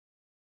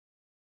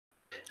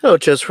Hello,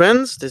 chess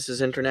friends. This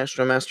is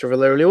International Master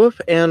Valeri,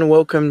 and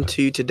welcome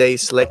to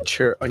today's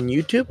lecture on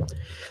YouTube.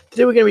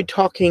 Today, we're going to be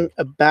talking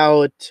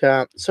about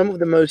some of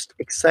the most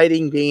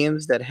exciting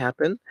games that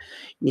happen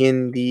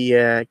in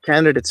the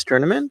candidates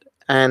tournament,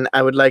 and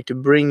I would like to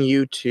bring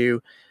you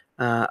to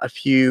a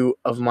few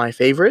of my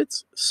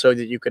favorites so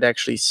that you could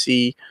actually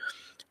see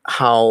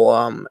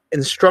how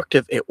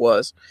instructive it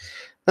was.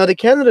 Now, the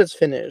candidates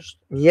finished,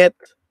 yet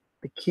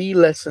the key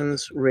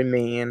lessons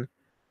remain.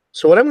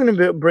 So, what I'm going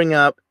to bring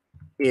up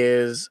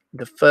is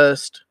the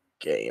first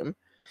game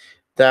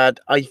that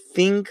I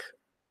think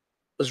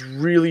was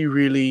really,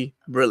 really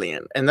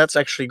brilliant. And that's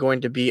actually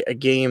going to be a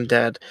game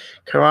that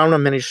Caruana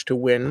managed to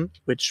win,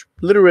 which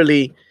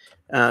literally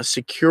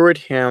secured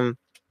him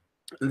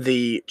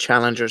the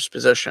challenger's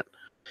position.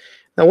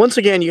 Now, once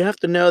again, you have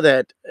to know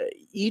that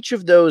each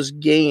of those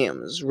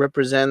games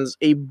represents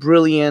a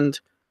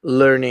brilliant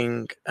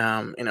learning,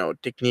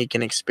 technique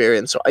and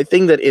experience. So I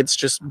think that it's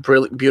just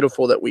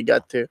beautiful that we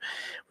got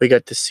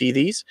to see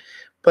these.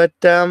 But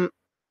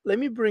let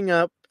me bring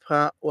up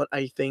what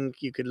I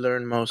think you could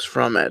learn most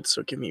from it.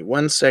 So give me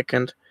 1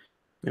 second.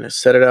 I'm gonna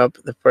set it up,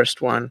 the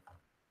first one,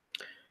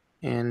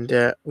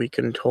 and we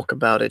can talk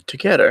about it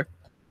together.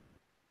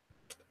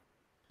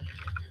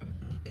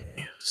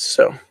 Okay,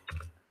 so.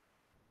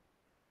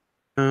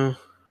 Uh,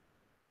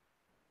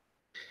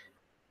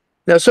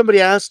 Now,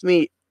 somebody asked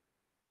me,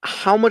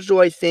 how much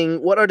do I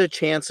think? What are the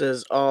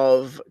chances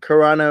of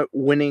Caruana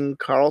winning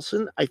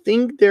Carlsen? I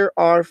think there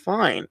are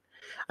fine.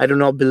 I do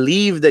not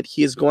believe that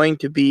he is going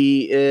to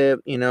be,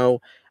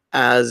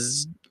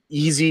 as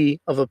easy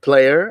of a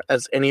player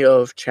as any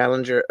of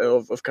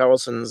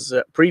Carlsen's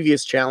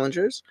previous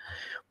challengers.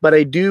 But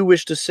I do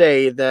wish to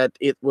say that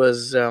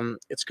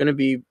it's going to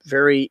be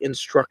very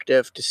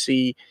instructive to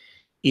see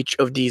each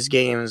of these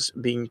games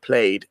being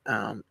played.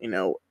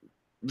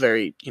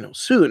 Very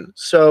soon.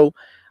 So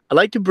I'd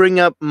like to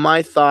bring up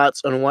my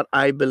thoughts on why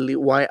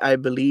I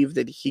believe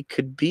that he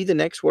could be the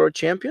next world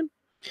champion,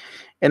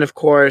 and of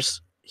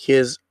course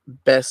his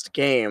best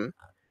game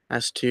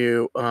as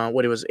to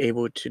what he was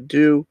able to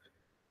do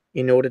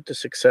in order to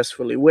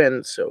successfully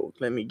win. So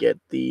let me get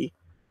the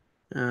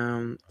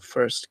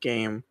first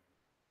game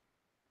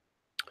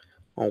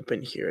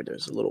open here.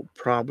 There's a little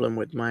problem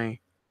with my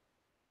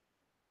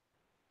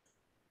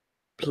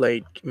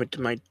plate, with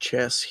my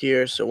chess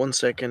here. So 1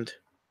 second.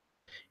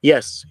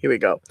 Yes, here we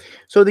go.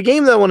 So the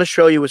game that I want to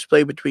show you was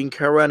played between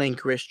Caruana and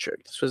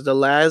Grischuk. This was the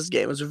last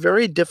game. It was a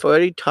very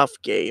tough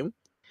game.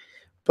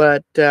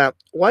 But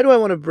why do I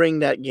want to bring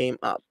that game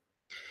up?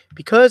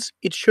 Because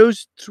it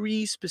shows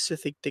three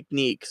specific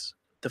techniques.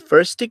 The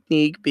first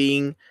technique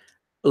being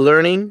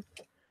learning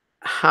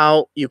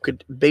how you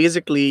could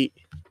basically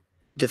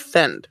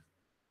defend,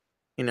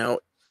 you know,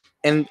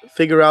 and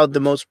figure out the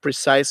most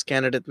precise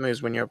candidate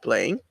moves when you're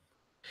playing.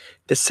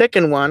 The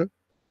second one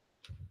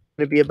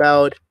would be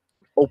about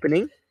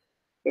opening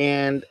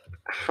and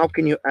how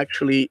can you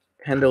actually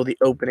handle the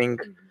opening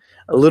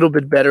a little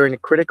bit better in a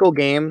critical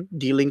game,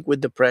 dealing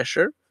with the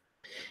pressure.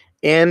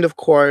 And of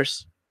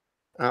course,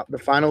 the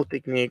final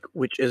technique,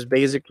 which is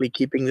basically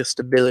keeping the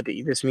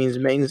stability. This means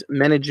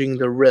managing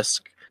the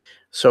risk.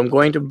 So I'm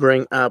going to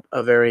bring up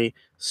a very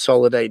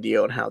solid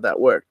idea on how that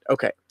worked.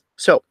 Okay,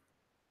 so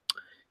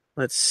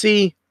let's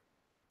see.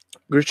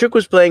 Grischuk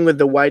was playing with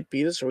the white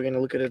pieces, so we're going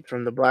to look at it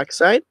from the black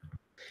side.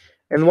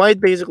 And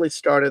white basically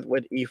started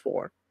with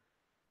e4,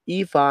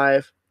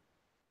 e5,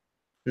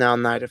 now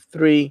knight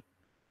f3,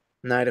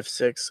 knight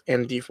f6,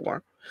 and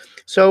d4.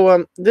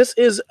 So this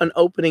is an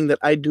opening that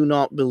I do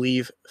not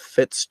believe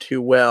fits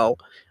too well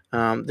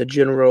the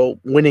general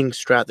winning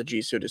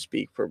strategy, so to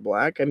speak, for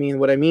black. I mean,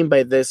 what I mean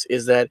by this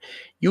is that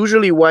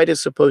usually white is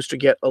supposed to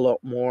get a lot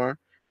more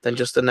than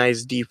just a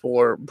nice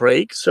d4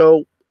 break.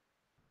 So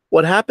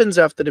what happens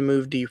after the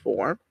move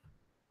d4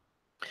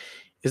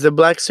 is that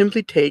black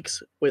simply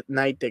takes with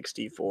knight takes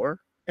d4,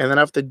 and then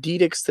after d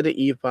takes to the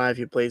e5,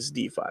 he plays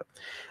d5.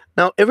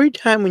 Now, every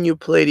time when you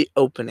play the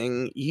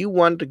opening, you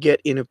want to get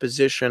in a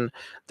position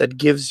that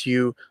gives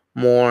you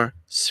more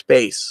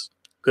space,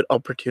 good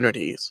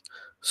opportunities,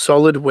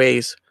 solid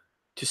ways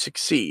to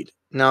succeed.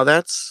 Now,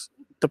 that's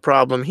the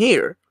problem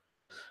here,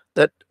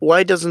 that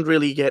white doesn't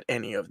really get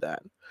any of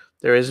that.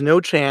 There is no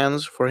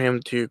chance for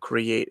him to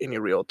create any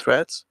real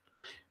threats.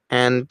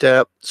 And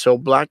so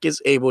black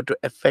is able to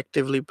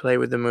effectively play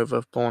with the move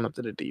of pawn up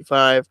to the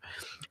d5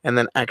 and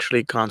then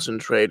actually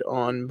concentrate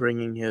on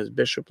bringing his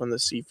bishop on the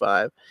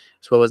c5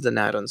 as well as the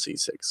knight on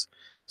c6.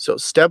 So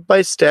step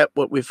by step,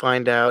 what we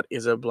find out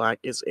is that black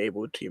is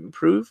able to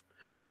improve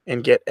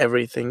and get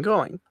everything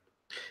going.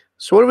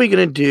 So what are we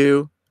going to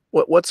do?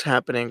 What's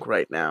happening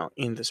right now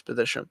in this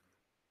position?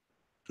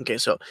 Okay,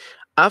 so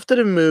after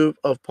the move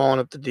of pawn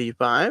up to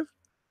d5, of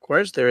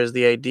course, there is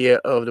the idea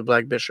of the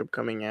black bishop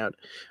coming out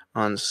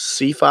on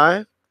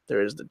c5.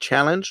 There is the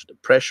challenge, the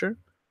pressure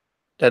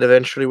that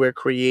eventually we're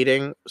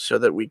creating so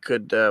that we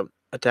could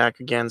attack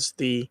against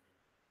the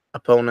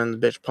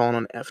opponent's pawn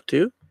on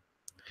f2.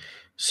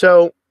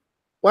 So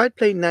white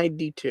played knight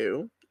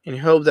d2 in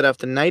hope that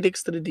after knight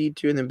takes to the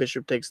d2 and then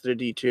bishop takes to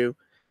the d2,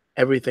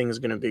 everything's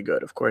going to be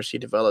good. Of course, he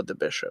developed the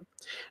bishop.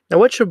 Now,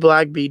 what should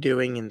black be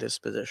doing in this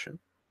position?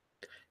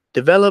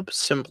 Develop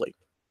simply.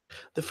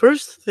 The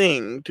first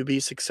thing to be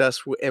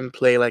successful in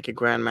play like a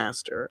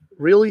grandmaster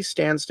really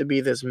stands to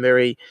be this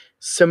very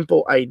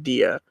simple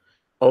idea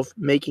of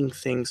making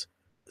things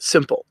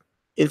simple.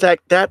 In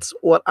fact, that's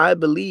what I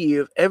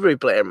believe every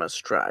player must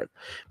strive.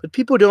 But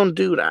people don't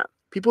do that.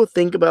 People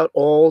think about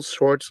all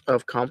sorts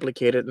of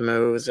complicated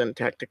moves and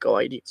tactical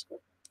ideas,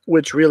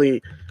 which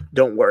really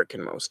don't work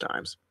in most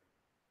times.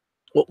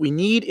 What we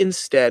need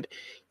instead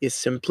is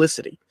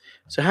simplicity.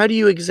 So, how do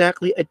you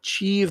exactly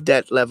achieve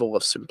that level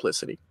of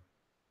simplicity?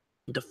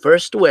 The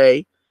first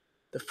way,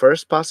 the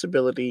first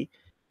possibility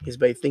is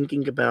by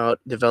thinking about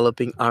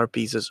developing our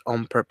pieces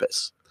on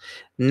purpose.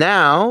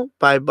 Now,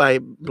 by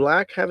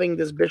black having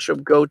this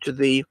bishop go to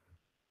the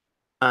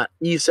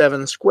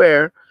e7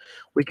 square,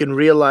 we can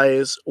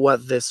realize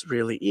what this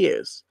really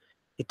is.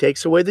 It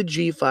takes away the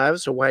g5,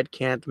 so white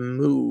can't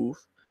move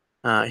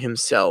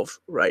himself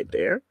right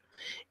there.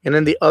 And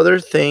then the other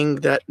thing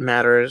that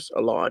matters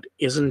a lot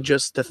isn't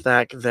just the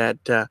fact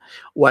that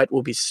white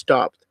will be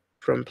stopped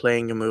from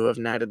playing a move of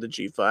knight at the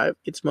g5.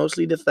 It's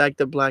mostly the fact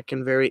that black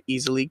can very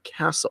easily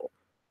castle.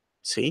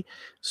 See?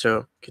 So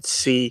you could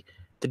see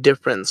the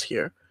difference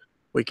here.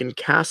 We can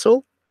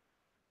castle,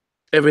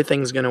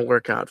 everything's going to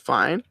work out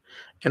fine,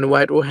 and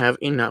white will have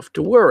enough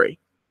to worry.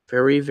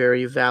 Very,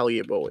 very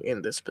valuable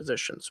in this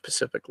position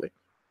specifically.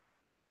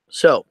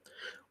 So,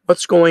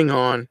 what's going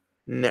on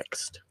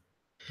next?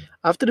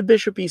 After the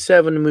bishop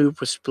e7 move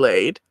was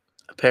played,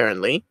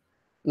 apparently,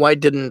 white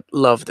didn't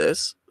love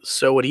this,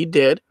 so what he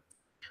did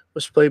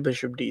was play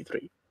bishop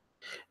d3.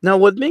 Now,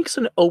 what makes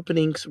an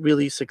opening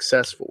really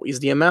successful is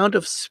the amount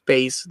of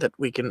space that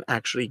we can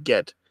actually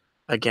get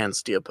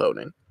against the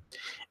opponent.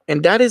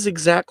 And that is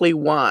exactly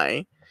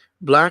why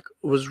black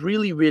was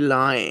really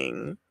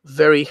relying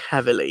very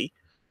heavily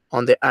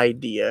on the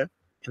idea,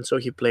 and so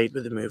he played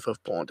with the move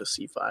of pawn to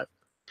c5.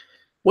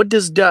 What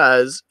this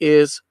does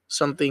is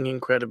something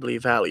incredibly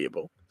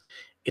valuable.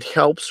 It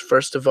helps,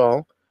 first of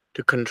all,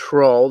 to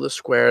control the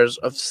squares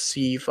of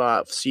c5,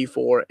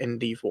 c4,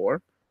 and d4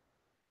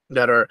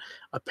 that are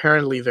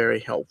apparently very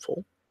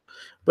helpful.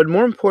 But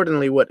more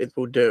importantly, what it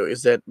will do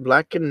is that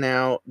black can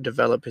now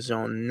develop his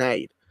own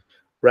knight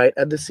right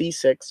at the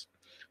c6,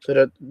 so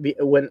that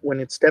when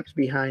it steps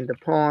behind the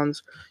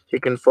pawns, he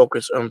can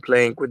focus on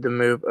playing with the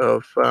move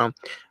of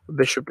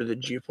bishop to the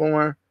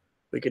g4.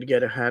 We could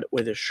get ahead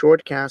with a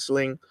short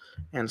castling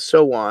and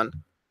so on,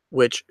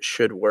 which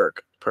should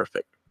work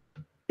perfect.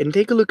 And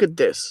take a look at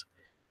this.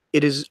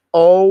 It is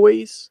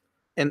always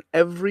and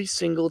every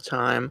single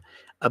time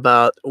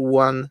about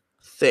one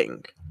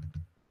thing: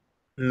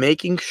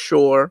 making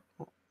sure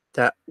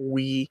that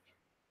we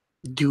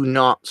do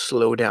not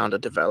slow down the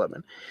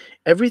development.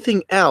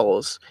 Everything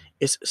else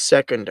is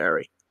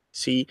secondary.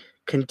 See,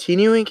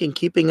 continuing and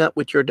keeping up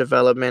with your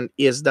development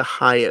is the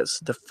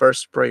highest, the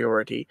first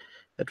priority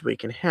that we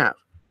can have.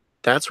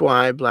 That's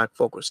why black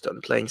focused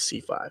on playing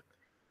c5,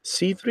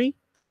 c3,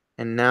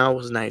 and now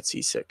was knight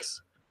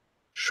c6.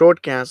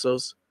 Short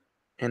castles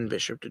and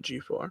bishop to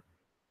g4.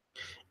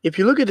 If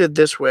you look at it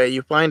this way,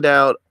 you find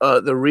out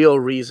the real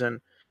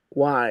reason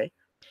why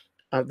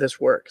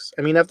this works.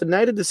 I mean, after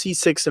knight to the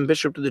c6 and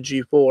bishop to the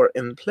g4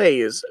 in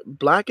plays,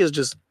 black is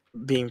just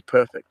being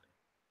perfect.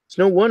 It's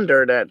no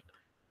wonder that,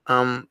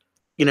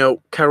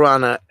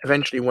 Caruana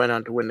eventually went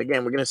on to win the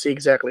game. We're going to see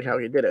exactly how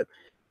he did it.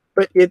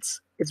 But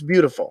it's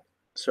beautiful.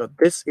 So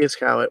this is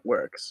how it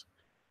works.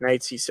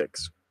 Knight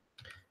c6.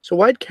 So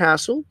white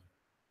castled,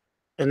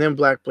 and then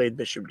black played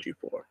bishop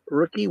g4.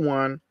 Rook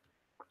e1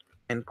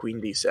 and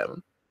queen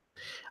d7.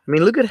 I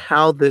mean, look at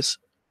how this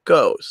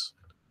goes.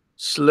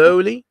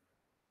 Slowly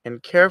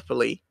and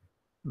carefully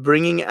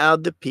bringing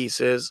out the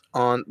pieces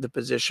on the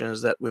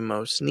positions that we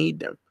most need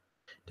them.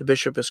 The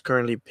bishop is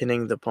currently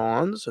pinning the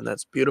pawns, and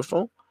that's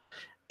beautiful.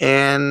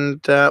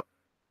 And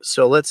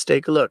so let's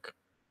take a look.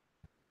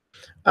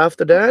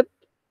 After that,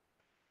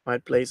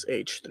 white plays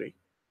h3.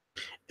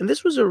 And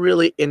this was a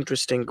really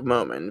interesting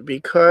moment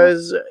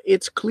because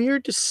it's clear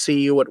to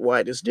see what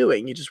white is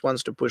doing. He just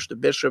wants to push the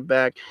bishop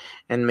back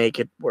and make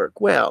it work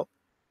well.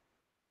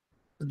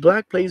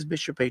 Black plays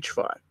bishop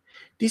h5.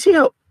 Do you see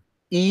how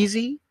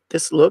easy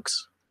this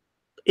looks?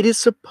 It is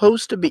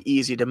supposed to be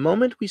easy. The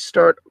moment we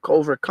start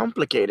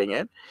overcomplicating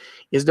it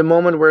is the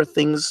moment where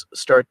things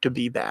start to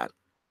be bad.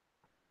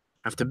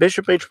 After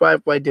bishop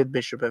h5, white did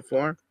bishop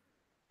f4,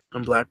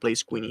 and black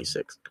plays queen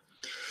e6.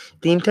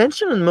 The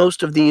intention in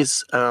most of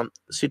these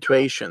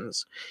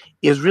situations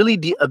is really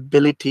the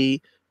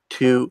ability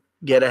to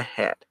get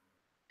ahead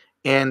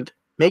and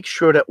make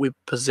sure that we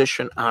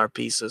position our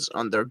pieces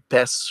on their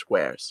best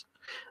squares.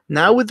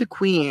 Now with the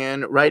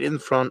queen right in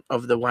front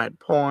of the white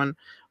pawn,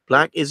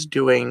 black is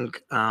doing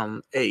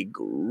a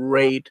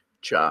great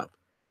job.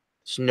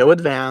 There's no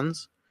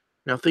advance,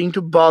 nothing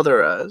to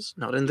bother us,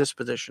 not in this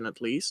position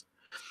at least.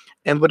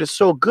 And what is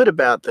so good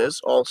about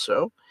this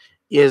also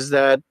is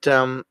that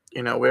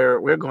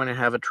we're going to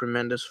have a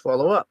tremendous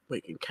follow-up.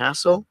 We can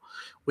castle,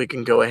 we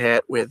can go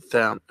ahead with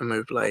a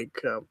move like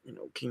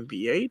king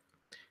b8,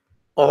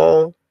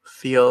 all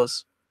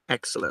feels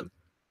excellent.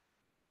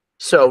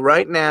 So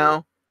right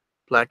now,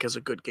 black has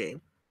a good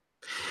game.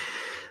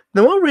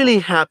 Now, what really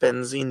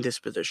happens in this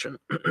position?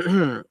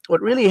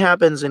 What really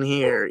happens in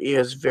here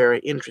is very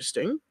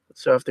interesting.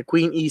 So if the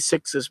queen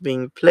e6 is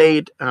being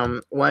played,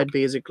 white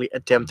basically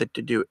attempted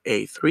to do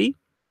a3.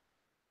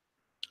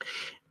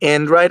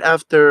 And right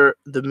after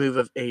the move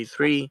of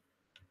a3,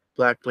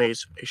 black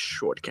plays a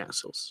short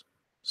castles.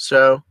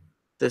 So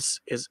this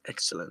is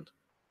excellent.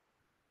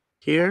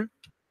 Here,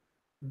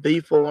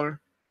 b4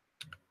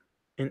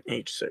 and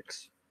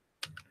h6.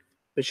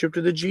 Bishop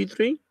to the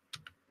g3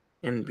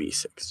 and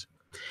b6.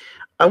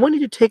 I want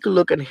you to take a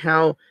look at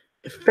how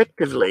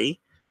effectively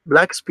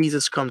black's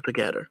pieces come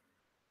together.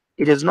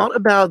 It is not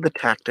about the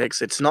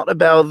tactics. It's not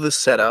about the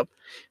setup.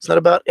 It's not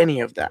about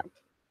any of that.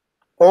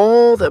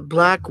 All that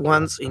black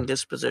wants in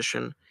this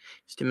position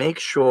is to make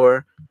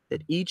sure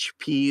that each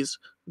piece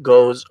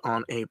goes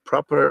on a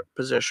proper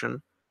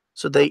position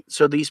so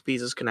these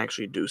pieces can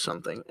actually do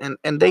something.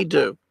 And they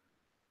do.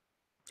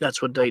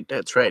 That's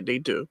right, they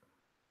do.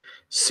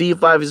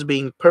 c5 is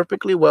being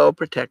perfectly well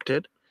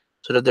protected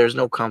so that there's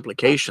no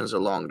complications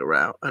along the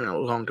route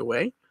along the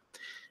way.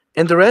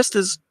 And the rest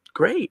is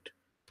great.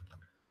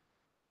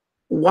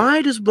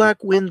 Why does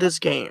black win this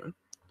game?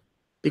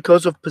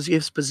 Because of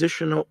his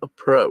positional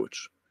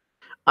approach.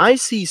 I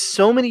see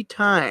so many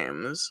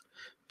times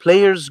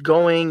players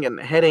going and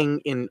heading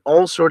in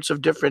all sorts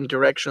of different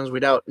directions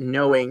without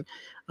knowing,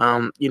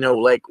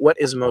 like what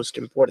is most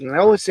important. And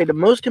I always say the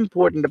most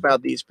important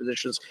about these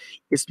positions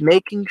is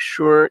making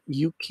sure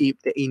you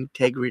keep the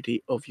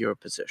integrity of your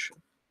position.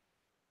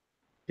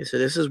 Okay, so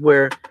this is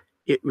where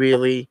it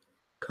really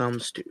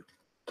comes to.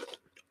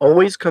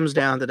 Always comes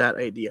down to that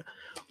idea.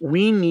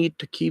 We need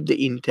to keep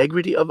the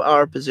integrity of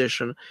our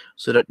position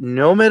so that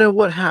no matter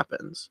what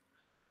happens,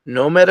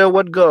 no matter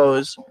what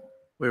goes,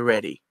 we're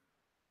ready.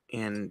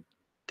 And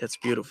that's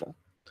beautiful.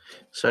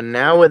 So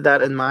now with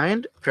that in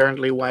mind,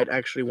 apparently white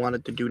actually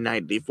wanted to do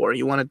knight d4.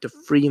 He wanted to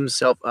free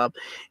himself up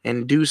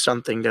and do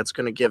something that's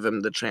going to give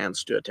him the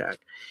chance to attack.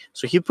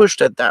 So he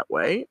pushed it that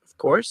way, of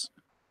course.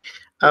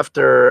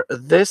 After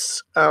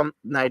this,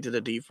 knight to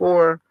the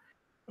d4,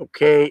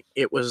 okay,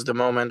 it was the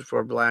moment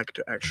for black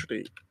to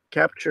actually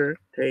capture,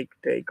 take,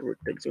 rook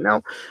takes.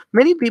 Now,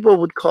 many people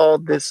would call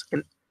this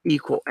an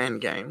equal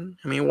endgame.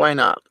 I mean, why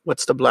not?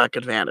 What's the black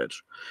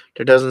advantage?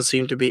 There doesn't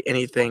seem to be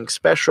anything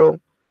special.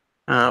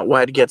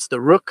 White gets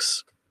the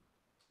rooks.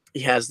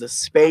 He has the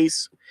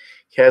space.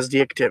 He has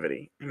the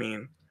activity. I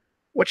mean,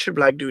 what should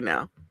black do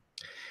now?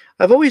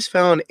 I've always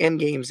found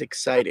endgames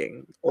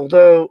exciting,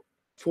 although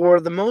for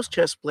the most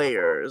chess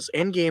players,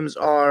 endgames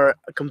are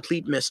a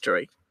complete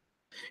mystery.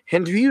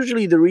 And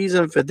usually the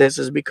reason for this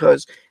is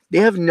because they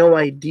have no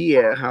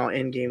idea how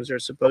endgames are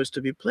supposed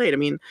to be played. I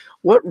mean,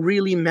 what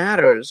really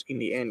matters in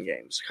the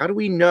endgames? How do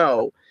we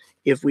know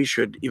if we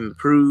should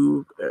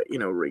improve,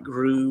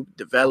 regroup,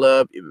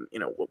 develop?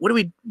 How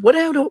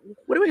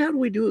do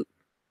we do?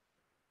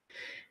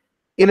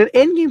 In an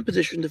endgame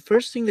position, the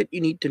first thing that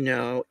you need to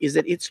know is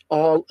that it's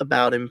all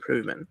about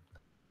improvement.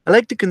 I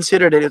like to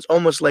consider that it's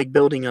almost like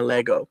building a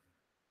Lego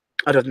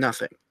out of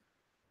nothing.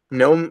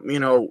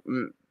 No,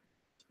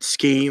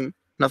 scheme,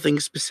 nothing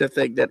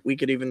specific that we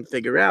could even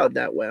figure out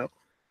that well.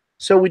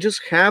 So we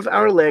just have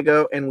our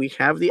Lego and we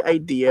have the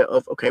idea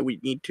of, okay, we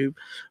need to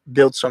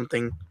build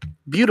something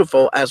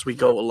beautiful as we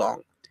go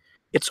along.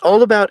 It's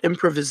all about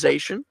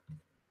improvisation,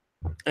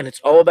 and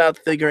it's all about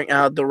figuring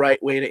out the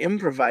right way to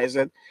improvise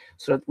it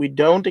so that we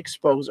don't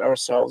expose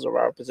ourselves or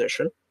our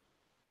position,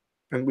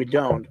 and we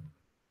don't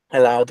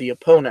allow the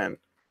opponent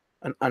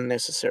an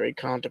unnecessary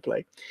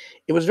counterplay.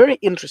 It was very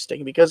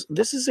interesting because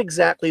this is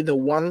exactly the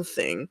one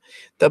thing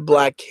that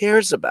black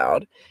cares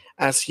about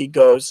as he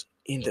goes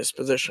in this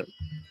position.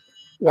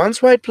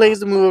 Once white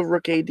plays the move of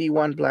rook a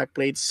d1, black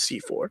plays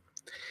c4.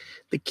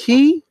 The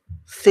key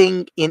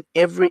thing in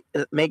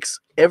that makes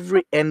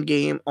every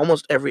endgame,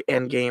 almost every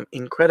endgame,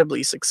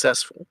 incredibly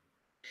successful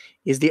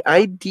is the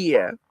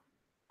idea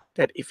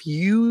that if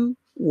you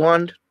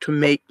want to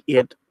make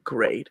it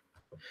great,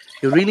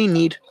 you really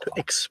need to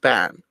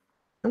expand.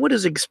 And what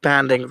does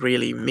expanding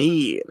really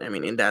mean? I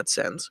mean, in that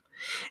sense,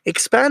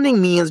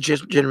 expanding means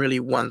just generally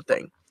one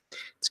thing.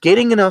 It's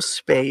getting enough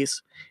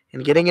space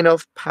and getting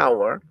enough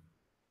power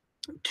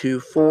to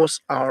force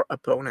our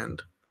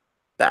opponent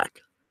back.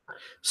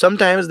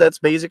 Sometimes that's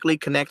basically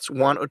connects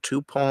one or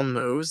two pawn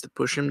moves that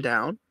push him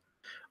down.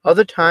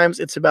 Other times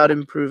it's about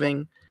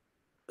improving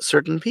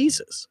certain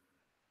pieces.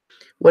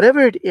 Whatever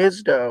it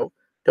is, though,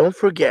 don't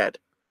forget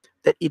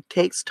that it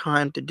takes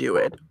time to do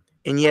it,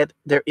 and yet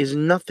there is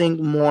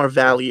nothing more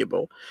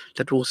valuable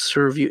that will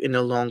serve you in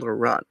the longer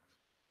run.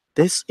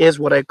 This is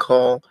what I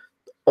call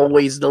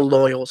always the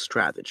loyal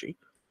strategy,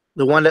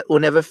 the one that will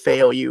never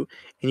fail you,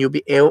 and you'll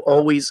be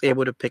always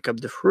able to pick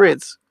up the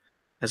fruits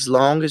as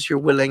long as you're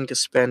willing to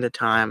spend the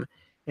time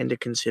and the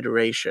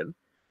consideration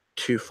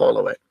to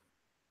follow it.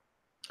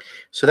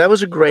 So that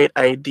was a great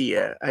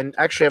idea. And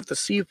actually after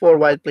c4,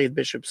 white played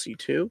bishop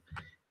c2,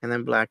 and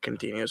then black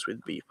continues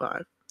with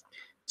b5.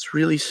 It's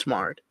really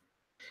smart.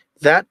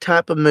 That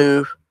type of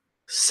move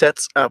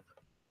sets up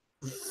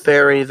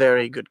very,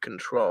 very good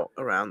control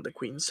around the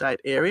queenside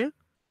area.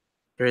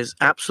 There is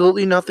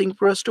absolutely nothing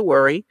for us to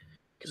worry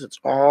because it's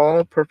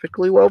all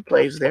perfectly well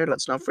placed there.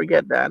 Let's not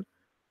forget that.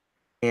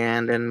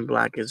 And then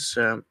black is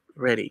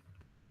ready.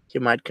 He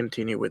might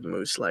continue with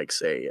moves like,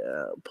 say,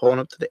 pawn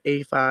up to the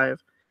a5,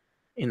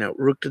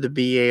 rook to the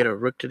b8 or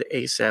rook to the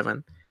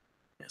a7.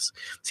 Yes.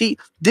 See,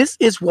 this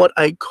is what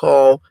I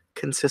call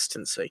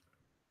consistency.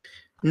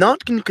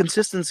 Not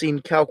consistency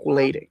in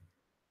calculating,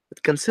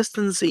 but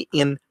consistency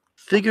in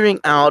figuring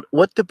out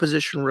what the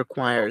position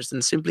requires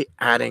and simply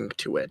adding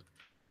to it.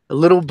 A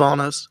little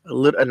bonus,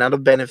 another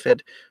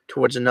benefit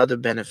towards another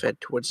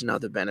benefit towards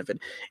another benefit.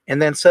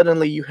 And then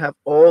suddenly you have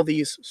all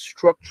these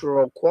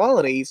structural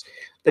qualities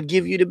that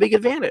give you the big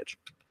advantage.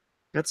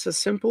 That's as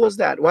simple as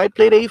that. White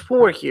played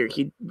a4 here.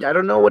 I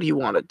don't know what he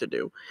wanted to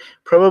do.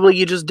 Probably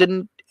he just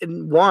didn't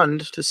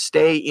want to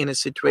stay in a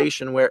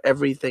situation where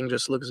everything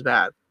just looks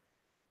bad.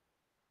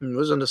 It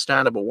was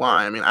understandable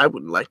why. I mean, I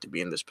wouldn't like to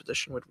be in this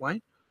position with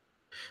white.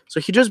 So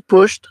he just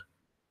pushed,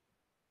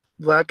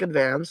 black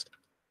advanced,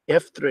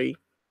 f3,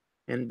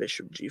 and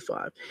bishop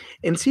g5.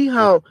 And see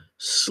how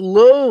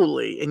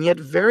slowly and yet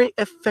very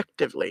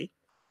effectively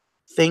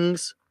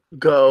things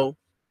go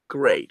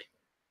great.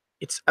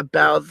 It's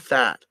about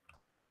that.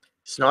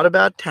 It's not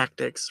about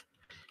tactics.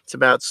 It's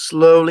about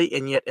slowly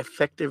and yet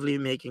effectively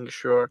making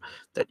sure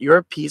that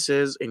your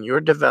pieces and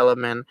your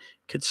development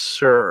could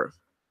serve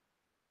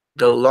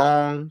the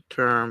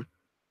long-term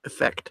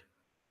effect.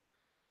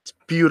 It's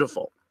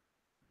beautiful.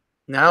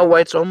 Now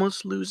white's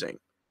almost losing.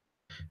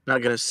 I'm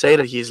not going to say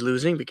that he's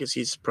losing because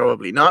he's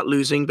probably not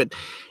losing, but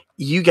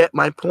you get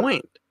my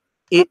point.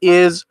 It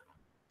is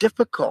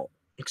difficult,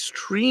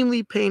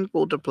 extremely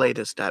painful to play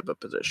this type of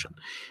position.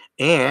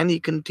 And he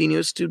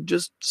continues to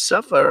just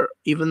suffer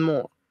even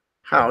more.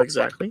 How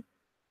exactly?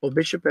 Well,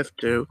 bishop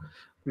f2.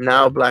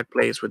 Now black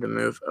plays with the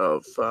move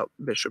of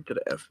bishop to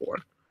the f4.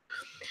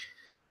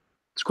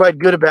 What's quite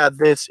good about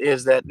this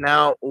is that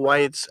now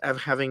whites are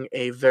having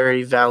a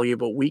very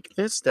valuable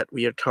weakness that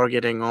we are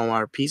targeting all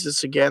our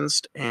pieces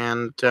against,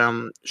 and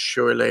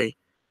surely,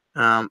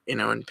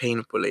 and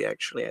painfully,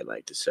 actually, I'd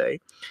like to say,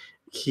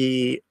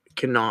 he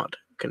cannot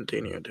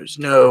continue. There's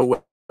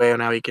no way on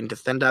how he can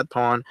defend that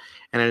pawn,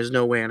 and there's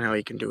no way on how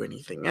he can do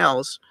anything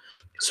else.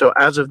 So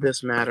as of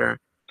this matter,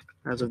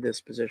 as of this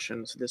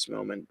position, so this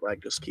moment,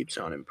 black just keeps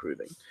on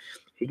improving.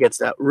 He gets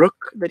that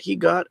rook that he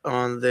got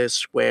on the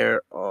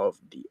square of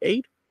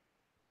d8.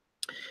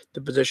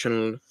 The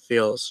position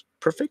feels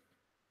perfect,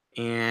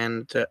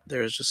 and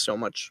there's just so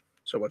much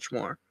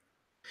more.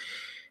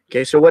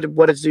 Okay, so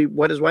what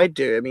does white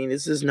do? I mean,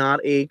 this is not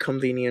a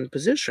convenient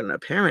position.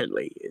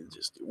 Apparently, it's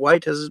just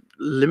white has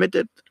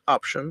limited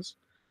options,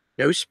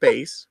 no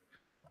space,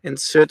 and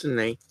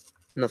certainly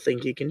nothing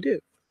he can do.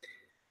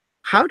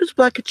 How does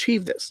black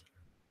achieve this?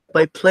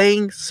 By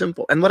playing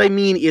simple. And what I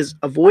mean is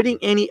avoiding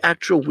any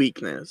actual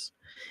weakness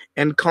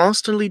and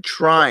constantly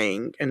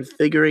trying and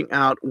figuring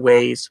out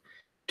ways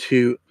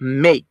to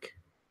make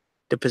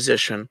the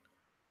position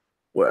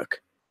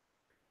work.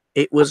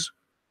 It was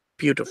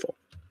beautiful,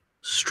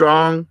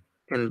 strong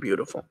and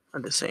beautiful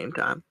at the same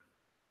time.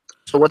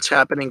 So what's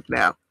happening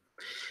now?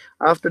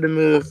 After the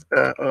move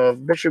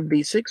of bishop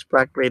b6,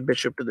 black played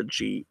bishop to the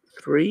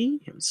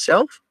g3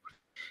 himself.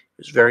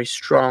 He was very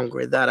strong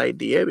with that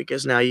idea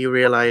because now you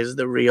realize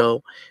the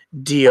real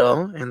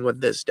deal and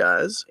what this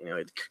does.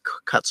 It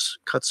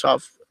cuts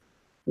off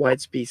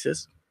white's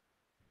pieces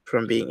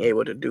from being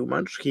able to do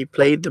much. He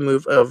played the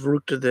move of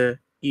rook to the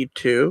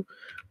e2,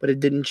 but it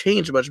didn't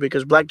change much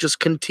because black just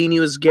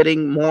continues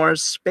getting more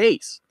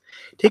space.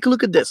 Take a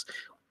look at this.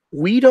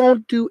 We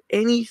don't do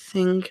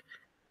anything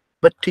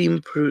but to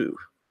improve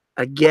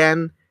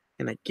again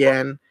and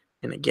again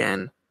and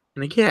again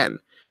and again.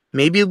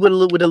 Maybe with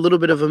a little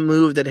bit of a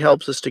move that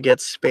helps us to get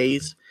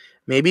space.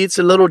 Maybe it's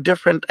a little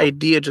different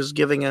idea, just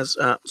giving us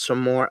some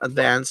more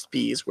advanced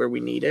piece where we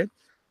need it.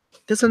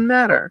 Doesn't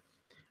matter.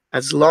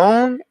 As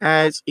long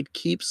as it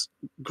keeps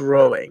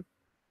growing,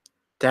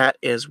 that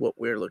is what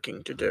we're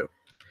looking to do.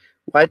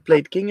 White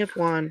played king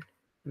f1,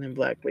 and then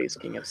black plays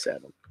king f7.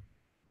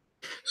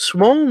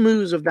 Small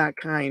moves of that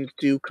kind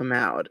do come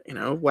out.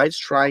 White's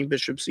trying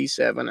bishop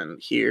c7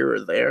 and here or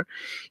there.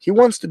 He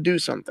wants to do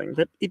something,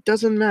 but it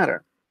doesn't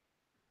matter.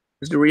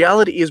 Because the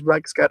reality is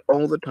black's got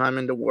all the time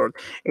in the world.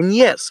 And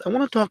yes, I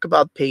want to talk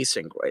about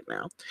pacing right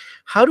now.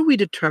 How do we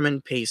determine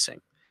pacing?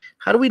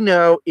 How do we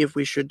know if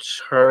we should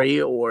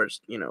hurry or,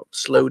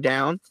 slow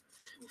down?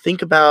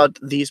 Think about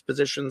these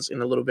positions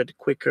in a little bit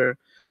quicker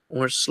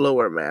or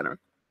slower manner.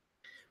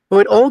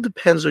 Well, it all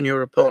depends on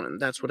your opponent.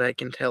 That's what I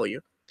can tell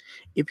you.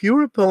 If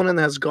your opponent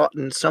has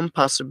gotten some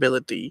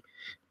possibility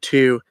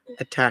to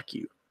attack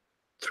you,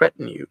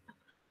 threaten you,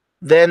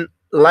 then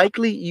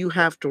likely you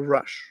have to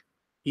rush.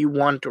 You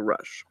want to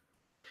rush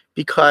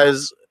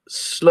because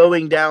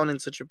slowing down in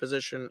such a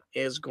position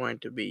is going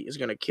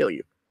to kill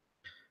you.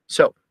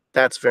 So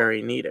that's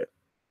very needed.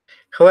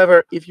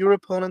 However, if your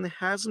opponent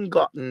hasn't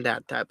gotten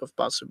that type of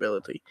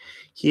possibility,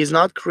 he is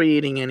not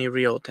creating any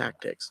real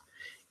tactics.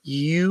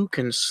 you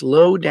can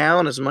slow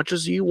down as much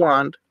as you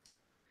want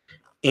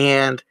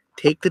and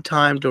take the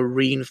time to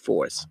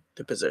reinforce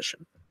the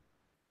position.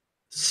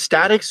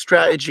 Static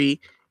strategy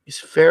is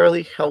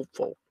fairly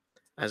helpful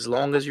as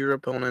long as your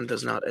opponent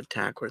does not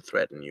attack or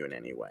threaten you in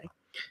any way.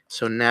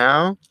 So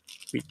now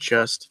we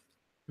just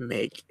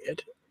make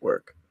it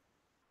work.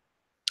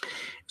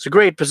 It's a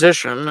great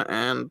position,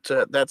 and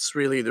that's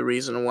really the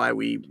reason why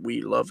we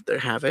love to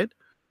have it.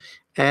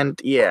 And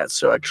yeah,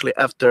 so actually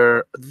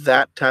after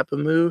that type of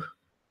move,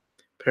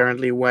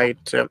 apparently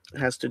white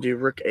has to do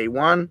rook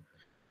a1,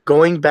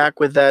 going back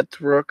with that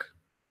rook,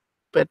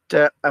 but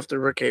after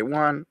rook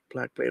a1,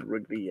 black played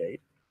rook b8,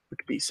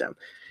 rook b7.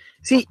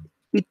 See,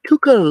 it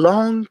took a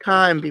long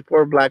time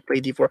before black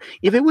played d4.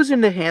 If it was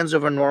in the hands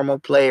of a normal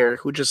player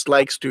who just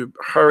likes to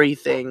hurry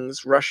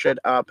things, rush it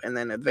up, and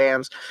then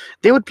advance,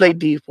 they would play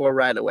d4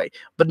 right away.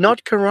 But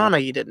not Caruana,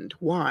 he didn't.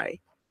 Why?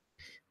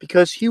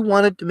 Because he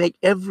wanted to make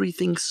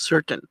everything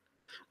certain.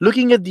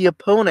 Looking at the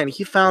opponent,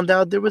 he found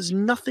out there was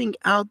nothing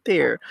out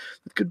there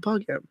that could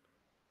bug him.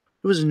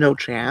 There was no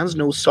chance,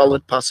 no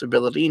solid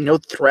possibility, no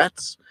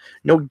threats,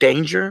 no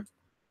danger,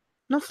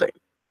 nothing.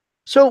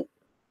 So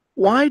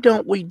why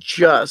don't we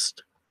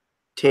just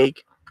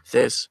take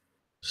this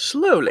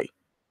slowly?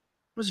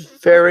 It was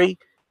very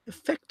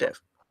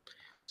effective.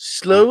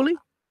 Slowly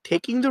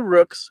taking the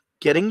rooks,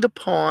 getting the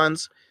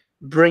pawns,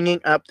 bringing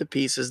up the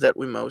pieces that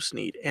we most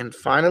need. And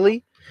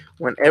finally,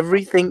 when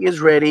everything is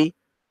ready,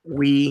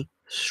 we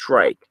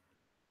strike.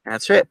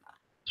 That's it.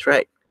 That's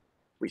right.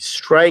 We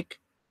strike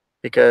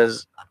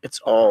because it's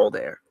all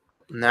there.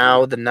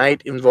 Now the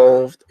knight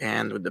involved,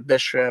 and with the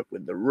bishop,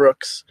 with the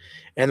rooks,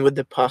 and with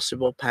the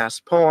possible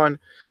passed pawn,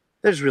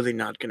 there's really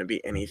not going to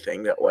be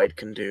anything that white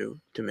can do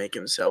to make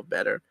himself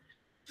better.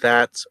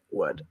 That's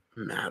what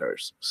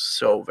matters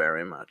so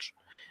very much.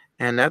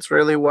 And that's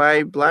really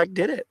why black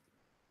did it.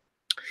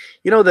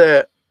 You know,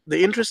 the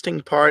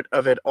interesting part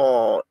of it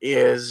all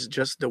is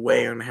just the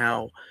way on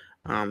how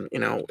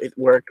it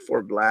worked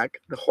for black.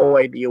 The whole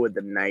idea with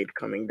the knight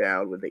coming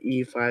down, with the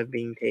e5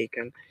 being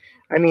taken.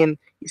 I mean,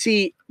 you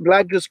see,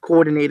 black just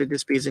coordinated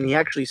this piece, and he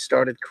actually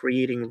started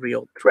creating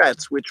real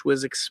threats, which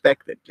was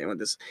expected.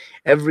 This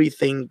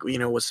everything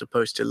was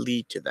supposed to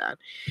lead to that,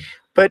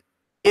 but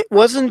it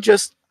wasn't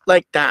just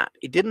like that.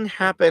 It didn't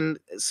happen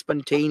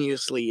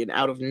spontaneously and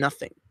out of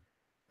nothing.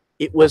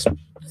 It was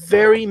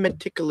very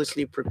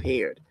meticulously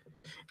prepared.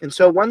 And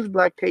so once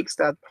black takes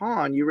that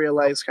pawn, you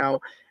realize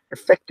how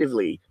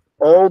effectively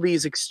all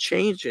these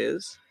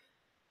exchanges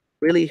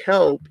really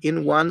help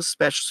in one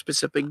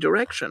specific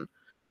direction.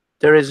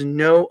 There is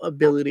no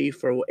ability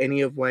for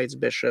any of white's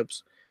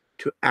bishops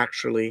to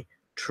actually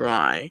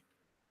try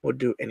or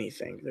do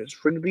anything. There's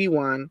rook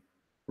b1,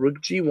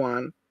 rook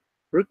g1,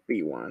 rook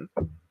b1,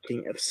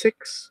 king f6,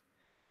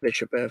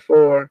 bishop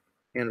f4,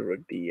 and rook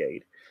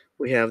d8.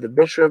 We have the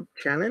bishop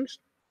challenged.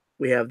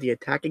 We have the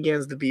attack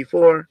against the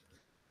b4,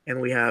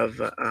 and we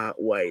have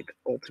white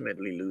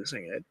ultimately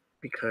losing it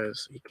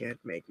because he can't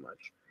make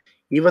much.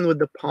 Even with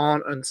the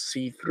pawn on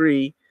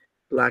c3,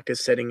 black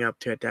is setting up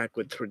to attack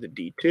through the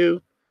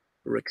d2,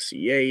 rook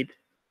c8,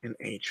 and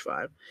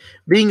h5.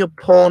 Being a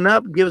pawn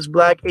up gives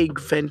black a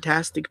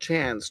fantastic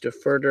chance to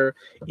further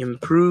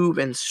improve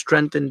and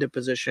strengthen the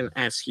position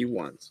as he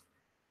wants.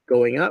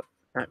 Going up,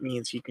 that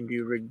means he can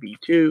do rook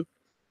b2,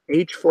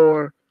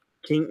 h4,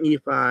 king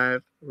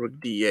e5, rook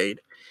d8,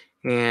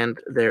 and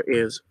there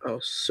is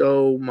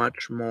so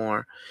much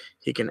more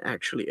he can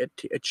actually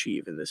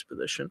achieve in this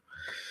position.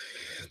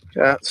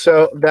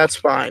 So that's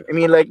fine. I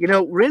mean,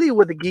 really,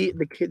 what the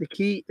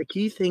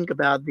key thing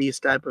about these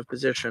type of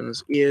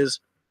positions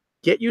is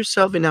get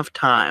yourself enough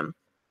time,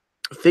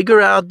 figure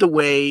out the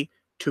way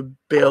to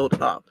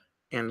build up,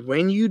 and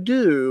when you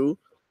do,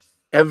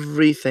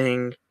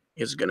 everything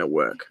is gonna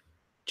work.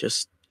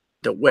 Just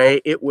the way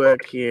it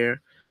worked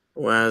here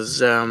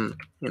was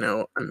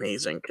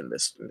amazing in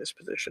this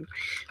position.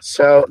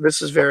 So this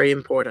is very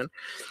important.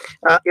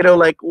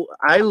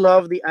 I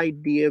love the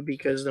idea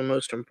because the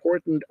most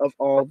important of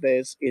all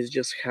this is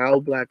just how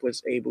black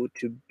was able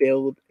to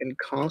build and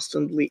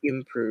constantly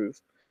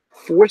improve,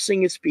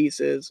 forcing his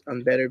pieces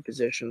on better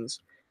positions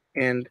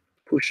and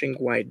pushing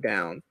white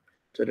down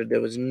so that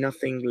there was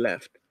nothing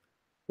left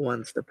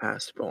once the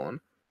passed pawn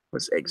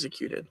was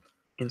executed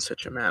in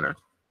such a manner.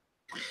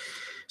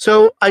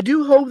 So I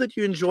do hope that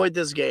you enjoyed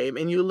this game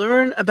and you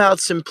learn about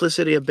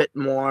simplicity a bit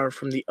more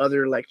from the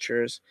other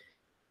lectures.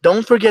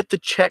 Don't forget to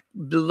check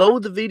below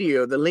the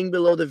video. The link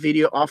below the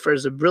video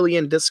offers a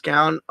brilliant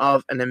discount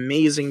of an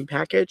amazing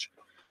package.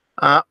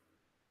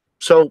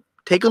 So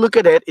take a look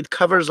at it. It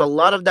covers a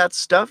lot of that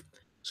stuff,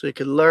 so you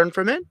can learn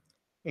from it.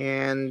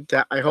 And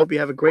I hope you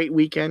have a great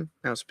weekend.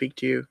 I'll speak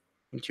to you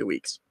in 2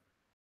 weeks.